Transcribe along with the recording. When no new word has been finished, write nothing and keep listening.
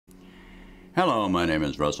Hello, my name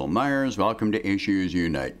is Russell Myers. Welcome to Issues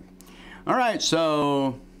Unite. All right,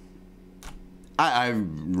 so I've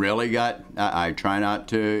really got, I try not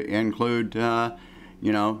to include,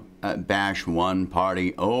 bash one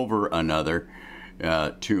party over another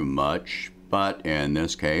too much, but in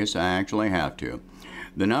this case, I actually have to.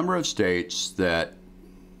 The number of states that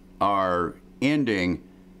are ending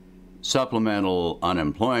supplemental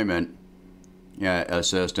unemployment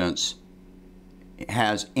assistance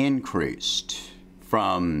has increased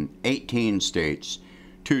from 18 states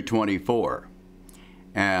to 24,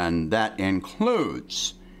 and that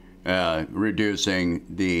includes reducing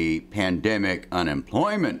the pandemic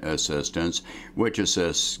unemployment assistance, which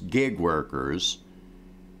assists gig workers,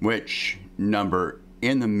 which number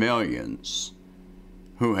in the millions,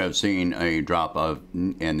 who have seen a drop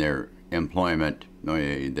in their employment,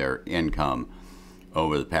 their income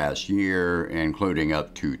over the past year, including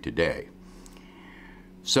up to today.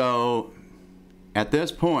 So at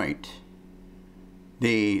this point,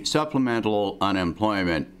 the supplemental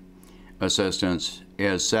unemployment assistance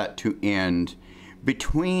is set to end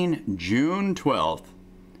between June 12th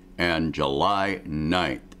and July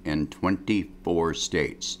 9th in 24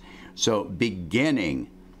 states. So beginning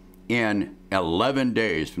in 11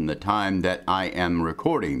 days from the time that I am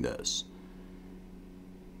recording this,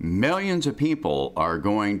 millions of people are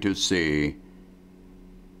going to see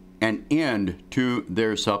an end to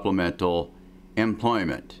their supplemental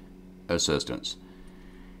employment assistance.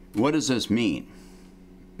 What does this mean?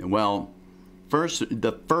 Well,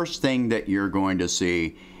 the first thing that you're going to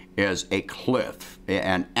see is a cliff,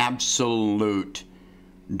 an absolute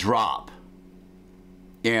drop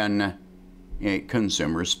in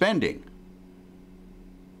consumer spending.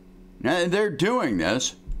 Now, they're doing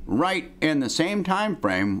this right in the same time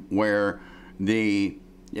frame where the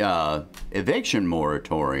eviction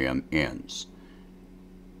moratorium ends.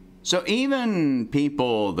 So even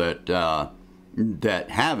people that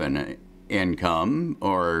have an income,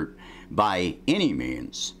 or by any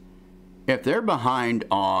means, if they're behind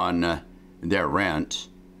on their rent,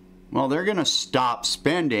 well, they're going to stop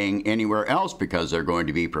spending anywhere else because they're going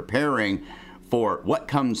to be preparing for what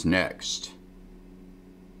comes next.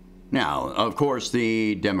 Now, of course,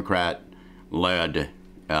 the Democrat-led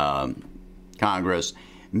Congress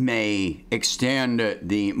may extend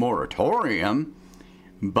the moratorium,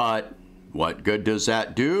 but what good does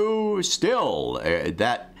that do? Still,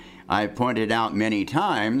 that I've pointed out many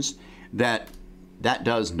times that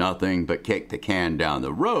does nothing but kick the can down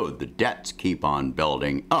the road. The debts keep on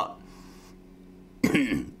building up.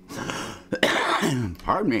 Pardon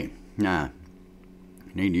me. I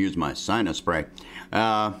need to use my sinus spray.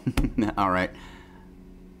 All right.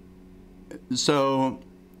 So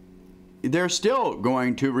they're still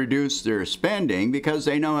going to reduce their spending because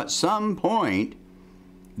they know at some point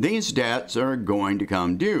these debts are going to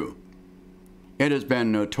come due. It has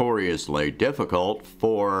been notoriously difficult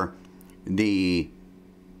for the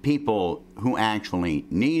people who actually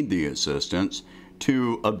need the assistance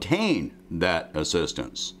to obtain that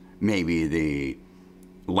assistance. Maybe the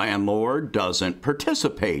landlord doesn't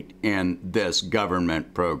participate in this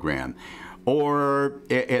government program, or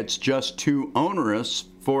it's just too onerous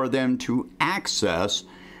for them to access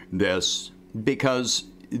this because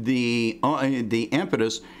the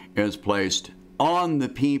impetus is placed on the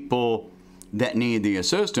people that need the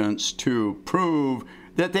assistance to prove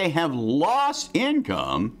that they have lost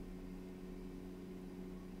income,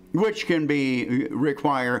 which can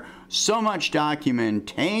require so much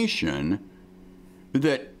documentation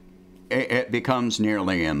that it becomes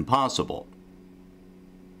nearly impossible.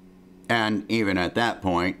 And even at that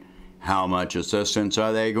point, how much assistance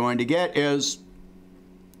are they going to get is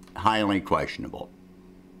highly questionable.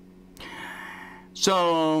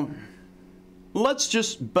 So let's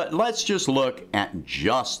just look at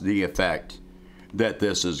just the effect that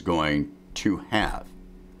this is going to have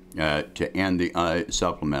to end the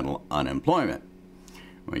supplemental unemployment.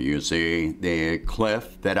 Well, you see the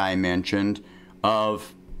cliff that I mentioned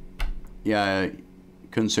of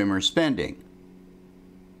consumer spending.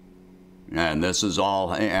 And this is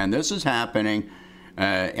happening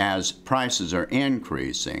as prices are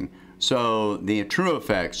increasing. So the true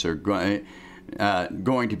effects are going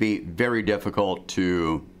to be very difficult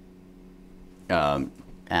to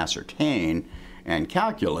ascertain and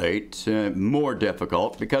calculate, more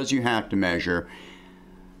difficult because you have to measure,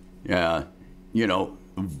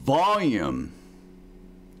 volume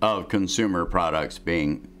of consumer products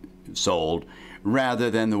being sold rather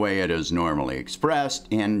than the way it is normally expressed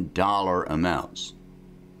in dollar amounts.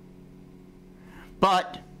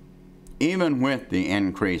 But even with the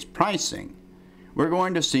increased pricing, we're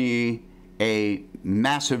going to see a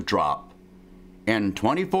massive drop in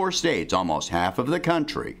 24 states, almost half of the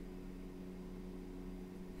country.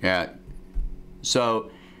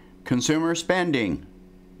 So consumer spending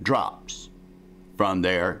drops. From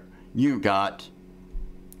there, you got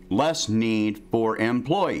less need for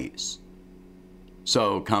employees.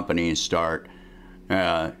 So companies start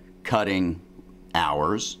cutting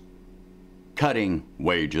hours, cutting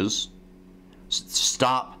wages,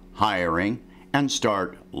 stop hiring, and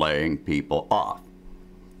start laying people off,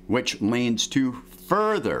 which leads to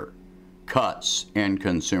further cuts in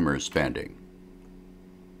consumer spending.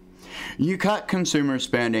 You cut consumer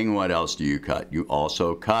spending, what else do you cut? You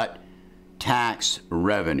also cut tax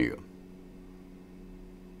revenue.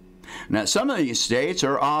 Now, some of these states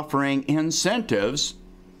are offering incentives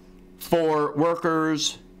for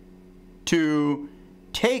workers to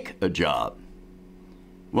take a job.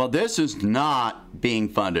 Well, this is not being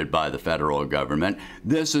funded by the federal government.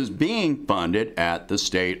 This is being funded at the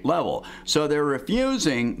state level. So they're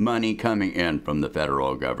refusing money coming in from the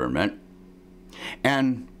federal government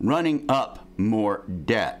and running up more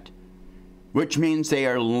debt, which means they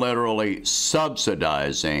are literally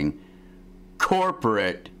subsidizing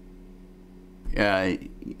corporate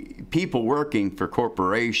people working for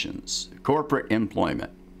corporations, corporate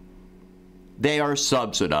employment. They are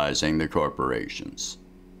subsidizing the corporations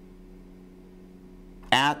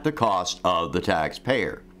at the cost of the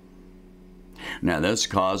taxpayer. Now, this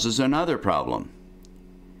causes another problem.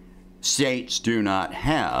 States do not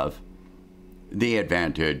have the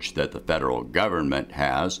advantage that the federal government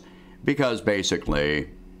has because basically,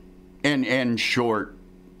 in short,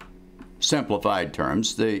 simplified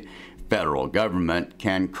terms, the federal government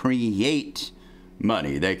can create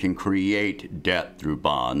money. They can create debt through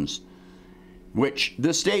bonds, which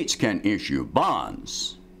the states can issue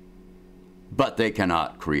bonds, but they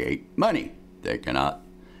cannot create money. They cannot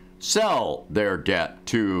sell their debt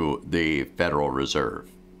to the Federal Reserve.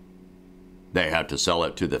 They have to sell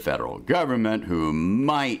it to the federal government, who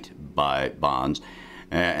might buy bonds,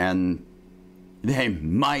 and they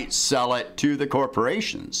might sell it to the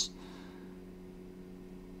corporations.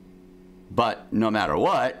 But no matter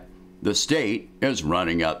what, the state is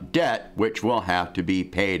running up debt, which will have to be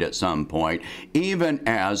paid at some point, even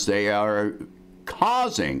as they are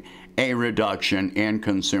causing a reduction in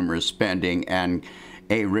consumer spending and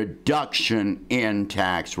a reduction in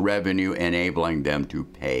tax revenue, enabling them to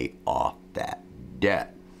pay off that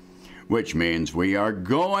debt, which means we are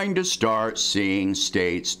going to start seeing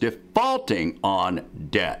states defaulting on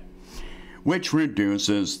debt, which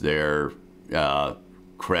reduces their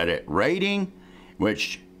credit rating,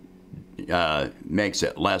 which makes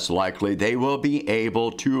it less likely they will be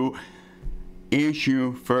able to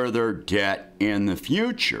issue further debt in the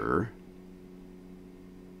future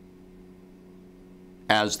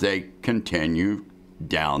as they continue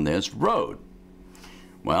down this road.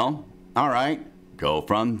 Well, all right, go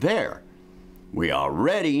from there. We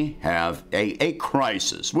already have a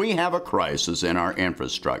crisis. We have a crisis in our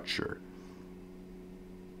infrastructure.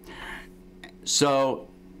 So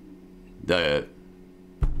the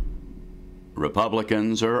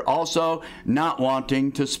Republicans are also not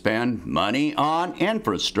wanting to spend money on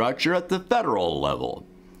infrastructure at the federal level.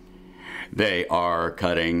 They are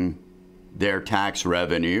cutting their tax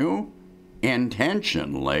revenue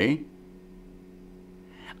intentionally.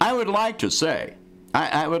 I would like to say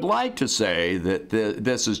that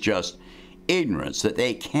this is just ignorance, that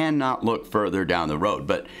they cannot look further down the road.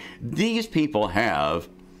 But these people have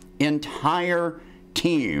entire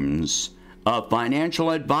teams of financial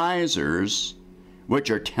advisors which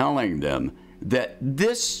are telling them that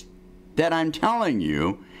this that I'm telling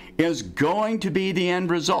you is going to be the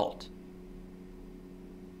end result.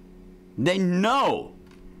 They know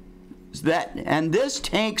that, and this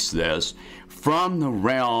takes this from the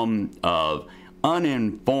realm of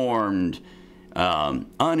uninformed,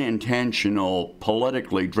 unintentional,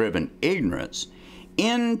 politically driven ignorance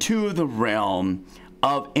into the realm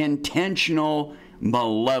of intentional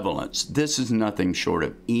malevolence. This is nothing short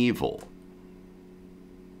of evil.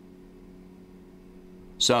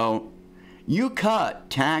 So you cut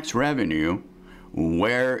tax revenue.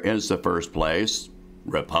 Where is the first place?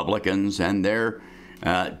 Republicans and their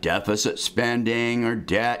deficit spending or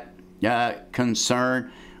debt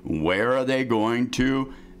concern. Where are they going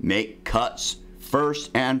to make cuts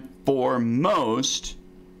first and foremost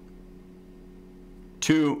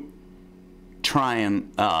to try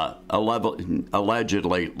and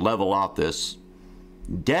allegedly level off this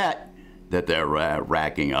debt that they're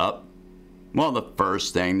racking up? Well, the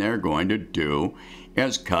first thing they're going to do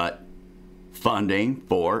is cut funding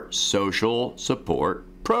for social support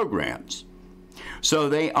programs. So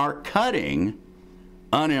they are cutting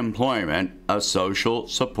unemployment a social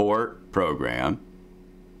support program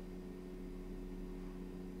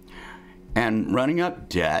and running up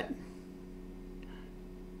debt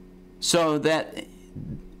so that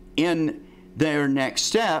in their next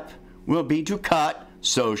step will be to cut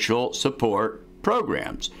social support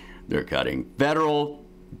programs. They're cutting federal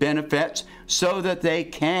benefits so that they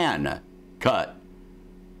can cut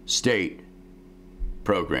state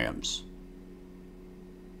programs.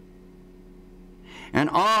 And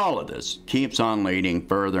all of this keeps on leading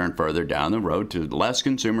further and further down the road to less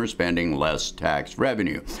consumer spending, less tax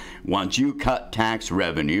revenue. Once you cut tax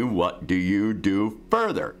revenue, what do you do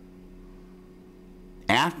further?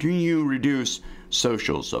 After you reduce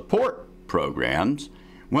social support programs,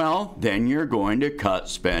 well, then you're going to cut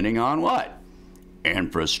spending on what?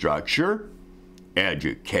 Infrastructure,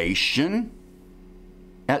 education,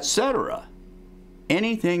 etc.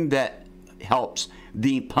 Anything that helps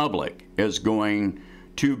the public is going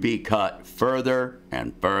to be cut further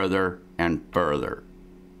and further and further.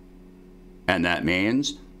 And that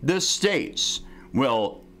means the states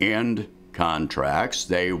will end contracts.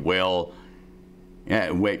 They will,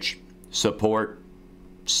 which support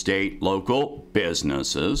state, local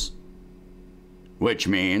businesses, which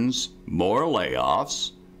means more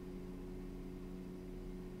layoffs,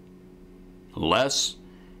 less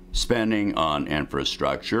spending on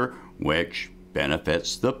infrastructure, which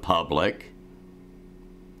benefits the public.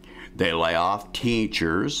 They lay off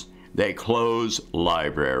teachers. They close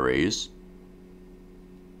libraries.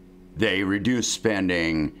 They reduce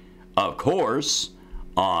spending, of course,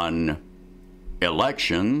 on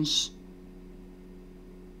elections.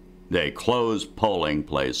 They close polling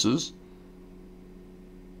places.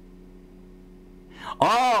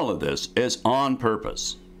 All of this is on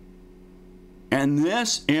purpose. And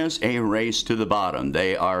this is a race to the bottom.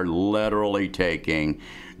 They are literally taking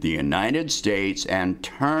the United States and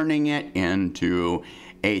turning it into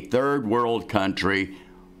a third world country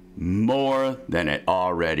more than it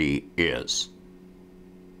already is.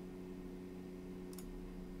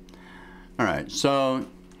 All right, so,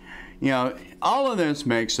 all of this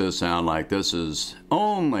makes it sound like this is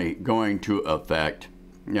only going to affect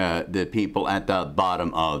the people at the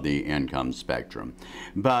bottom of the income spectrum.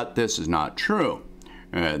 But this is not true.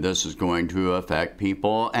 This is going to affect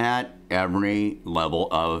people at every level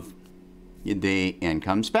of the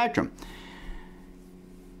income spectrum.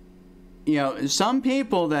 Some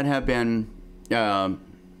people that have been,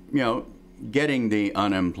 getting the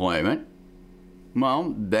unemployment,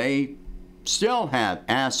 well, they still have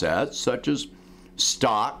assets such as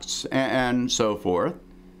stocks and so forth.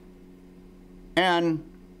 And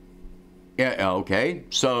okay,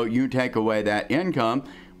 so you take away that income,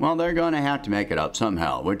 well, they're going to have to make it up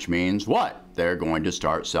somehow, which means what? They're going to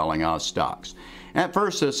start selling off stocks. At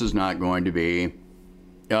first, this is not going to be,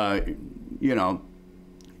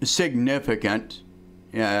 significant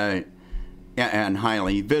and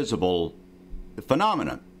highly visible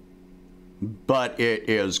phenomenon, but it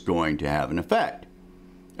is going to have an effect,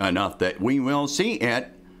 enough that we will see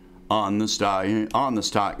it on the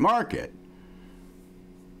stock market.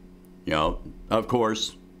 Of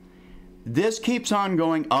course, this keeps on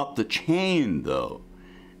going up the chain, though.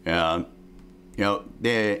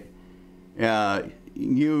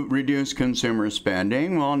 You reduce consumer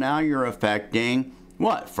spending, well, now you're affecting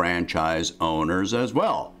what? Franchise owners as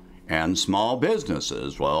well, and small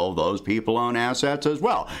businesses. Well, those people own assets as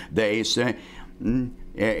well. They say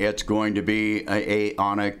it's going to be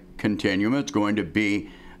on a continuum. It's going to be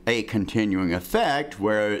a continuing effect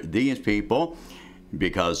where these people,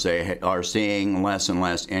 because they are seeing less and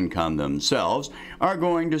less income themselves, are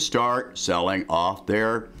going to start selling off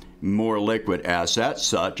their more liquid assets,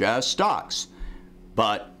 such as stocks.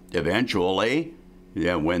 But eventually,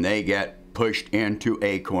 when they get pushed into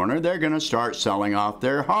a corner, they're going to start selling off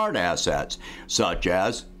their hard assets, such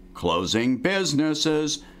as closing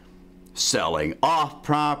businesses, selling off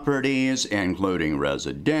properties, including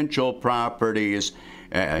residential properties,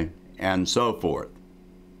 and so forth.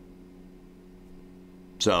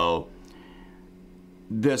 So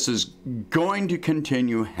this is going to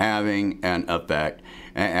continue having an effect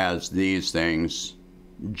as these things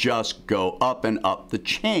just go up and up the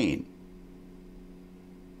chain.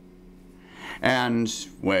 And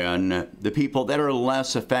when the people that are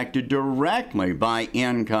less affected directly by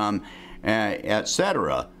income,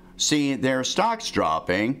 etc., see their stocks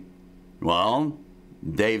dropping, well,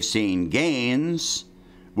 they've seen gains,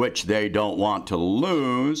 which they don't want to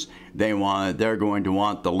lose. They're going to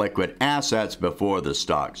want the liquid assets before the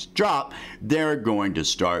stocks drop. They're going to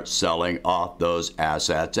start selling off those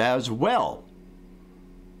assets as well.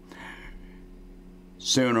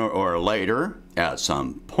 Sooner or later, At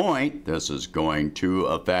some point, this is going to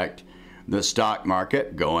affect the stock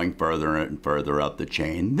market going further and further up the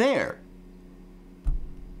chain there.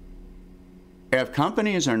 If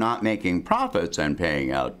companies are not making profits and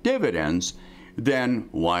paying out dividends, then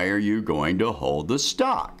why are you going to hold the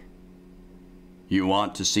stock? You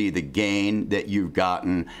want to see the gain that you've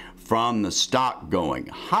gotten from the stock going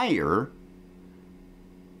higher.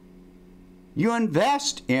 You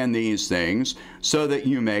invest in these things so that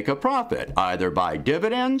you make a profit, either by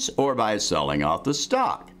dividends or by selling off the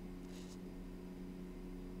stock.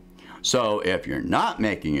 So if you're not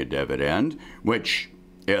making a dividend, which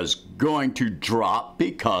is going to drop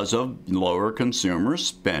because of lower consumer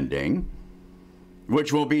spending,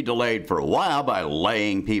 which will be delayed for a while by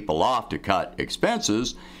laying people off to cut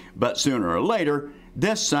expenses, but sooner or later,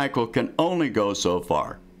 this cycle can only go so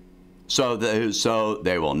far. So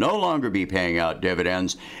they will no longer be paying out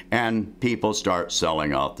dividends, and people start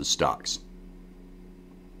selling off the stocks.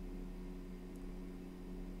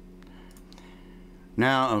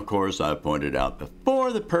 Now, of course, I've pointed out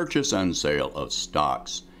before, the purchase and sale of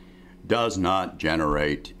stocks does not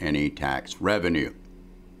generate any tax revenue.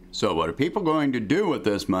 So what are people going to do with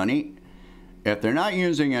this money? If they're not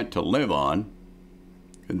using it to live on,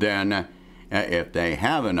 then if they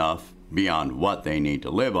have enough beyond what they need to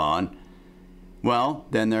live on, well,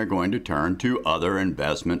 then they're going to turn to other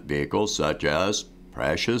investment vehicles such as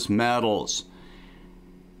precious metals.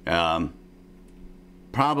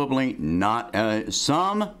 Probably not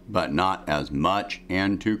some, but not as much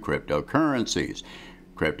into cryptocurrencies.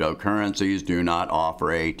 Cryptocurrencies do not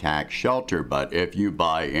offer a tax shelter, but if you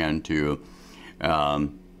buy into,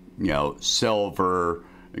 silver,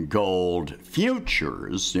 gold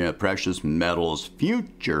futures, precious metals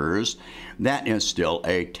futures, that is still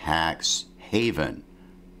a tax haven.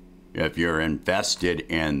 If you're invested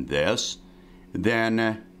in this,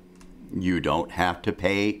 then you don't have to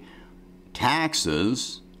pay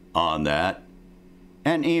taxes on that,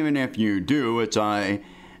 and even if you do, it's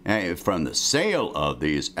from the sale of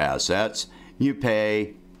these assets, you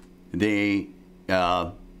pay the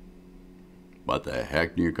what the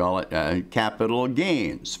heck do you call it? Capital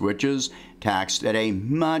gains, which is taxed at a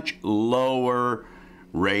much lower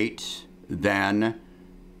rate than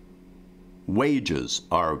wages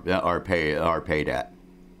are paid at.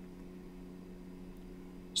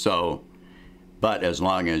 So, but as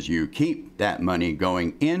long as you keep that money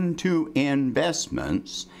going into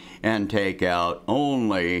investments and take out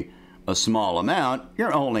only a small amount,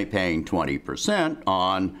 you're only paying 20%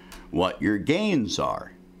 on what your gains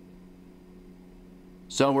are.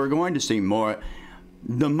 So we're going to see more.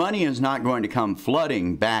 The money is not going to come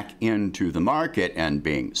flooding back into the market and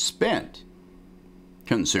being spent.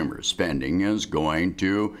 Consumer spending is going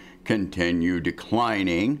to continue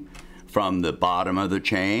declining from the bottom of the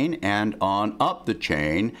chain and on up the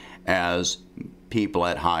chain as people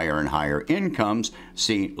at higher and higher incomes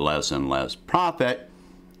see less and less profit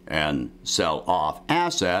and sell off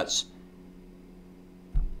assets.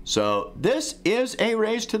 So this is a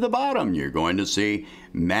race to the bottom. You're going to see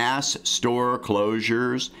mass store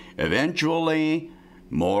closures, eventually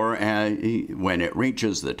more when it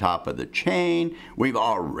reaches the top of the chain. We've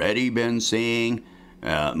already been seeing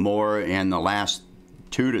more in the last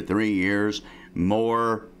 2 to 3 years,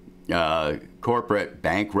 more corporate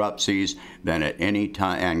bankruptcies than at any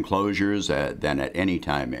time, and closures than at any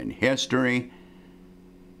time in history.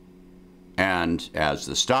 And as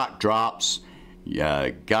the stock drops,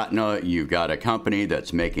 you've got a company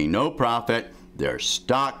that's making no profit, their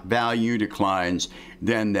stock value declines,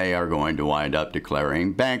 then they are going to wind up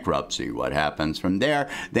declaring bankruptcy. What happens from there?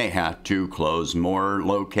 They have to close more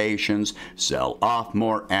locations, sell off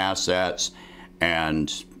more assets,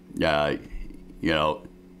 and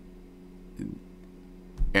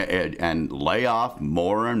and lay off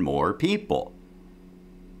more and more people.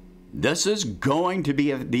 This is going to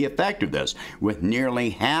be the effect of this, with nearly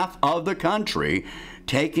half of the country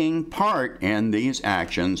taking part in these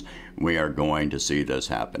actions. We are going to see this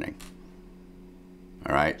happening.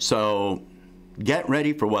 All right, so get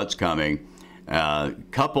ready for what's coming.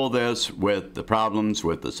 Couple this with the problems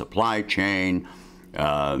with the supply chain,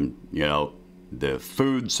 the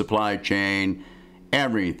food supply chain,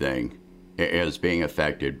 everything is being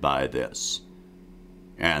affected by this.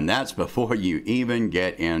 And that's before you even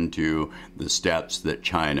get into the steps that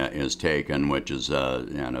China is taking, which is,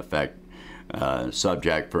 in effect,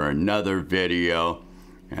 subject for another video,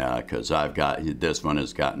 because this one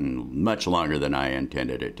has gotten much longer than I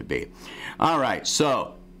intended it to be. All right,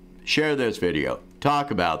 so share this video.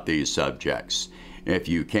 Talk about these subjects. If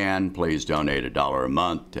you can, please donate $1 a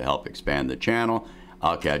month to help expand the channel.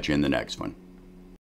 I'll catch you in the next one.